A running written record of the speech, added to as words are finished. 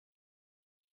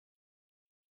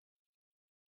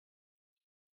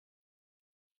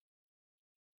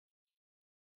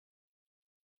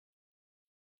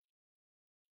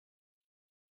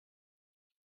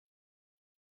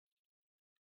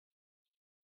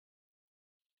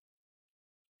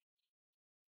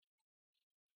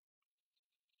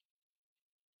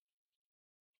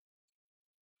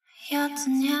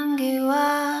옅은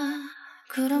향기와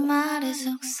구름 아래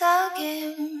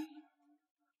속삭임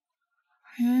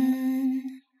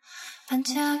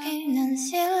반짝이는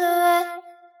실루엣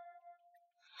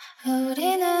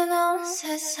우리는 온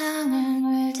세상을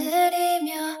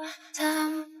물들이며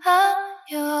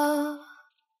담아요.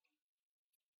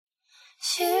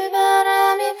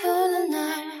 실바람이 부는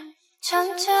날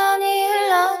천천히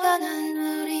흘러가는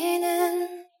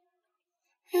우리는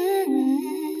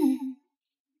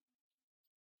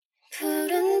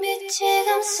푸른 빛이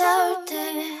감싸올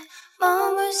때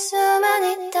머물 수만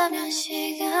있다면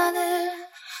시간을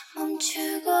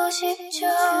멈추고 싶죠.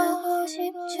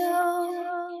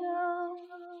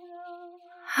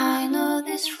 I know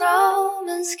this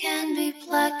romance can be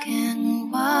black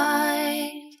and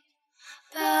white,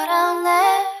 but I'll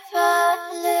never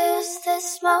lose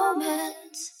this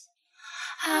moment.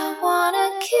 I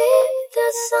wanna keep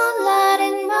the sunlight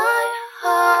in my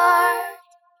heart,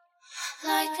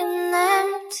 like an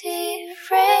empty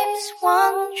frame's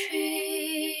one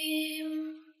dream.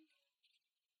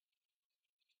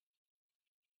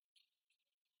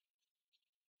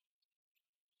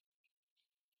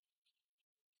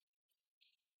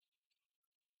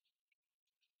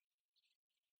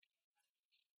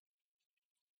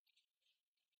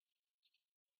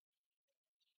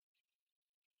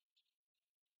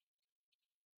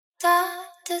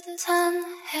 따뜻한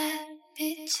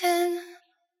햇빛은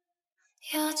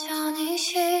여전히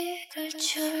식을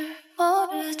줄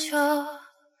모르죠.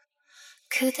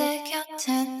 그대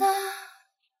곁에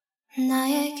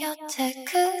나의 곁에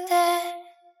그대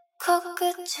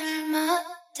코끝을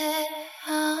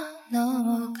맞대어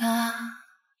녹아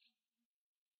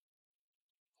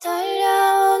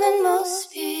떨려오는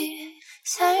모습이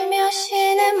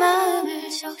살며시 내 마음을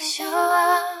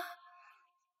적셔와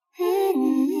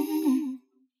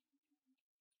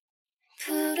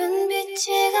푸른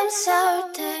빛이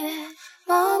감싸올 때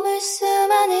머물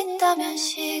수만 있다면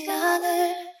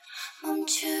시간을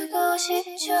멈추고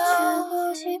싶죠.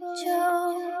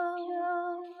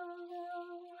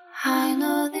 I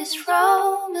know this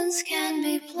romance can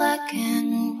be black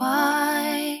and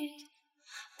white,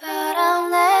 but I'll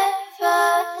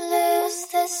never lose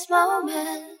this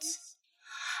moment.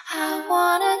 I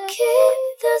wanna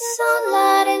keep the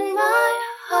sunlight in my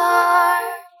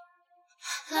heart,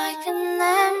 like an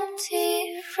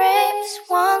empty frame's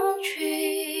one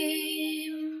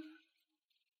dream.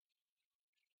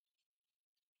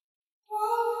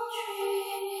 One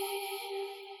dream.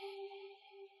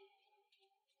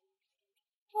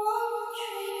 One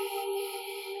dream.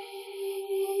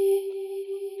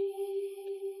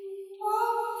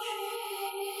 One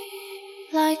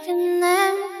dream. Like an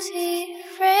empty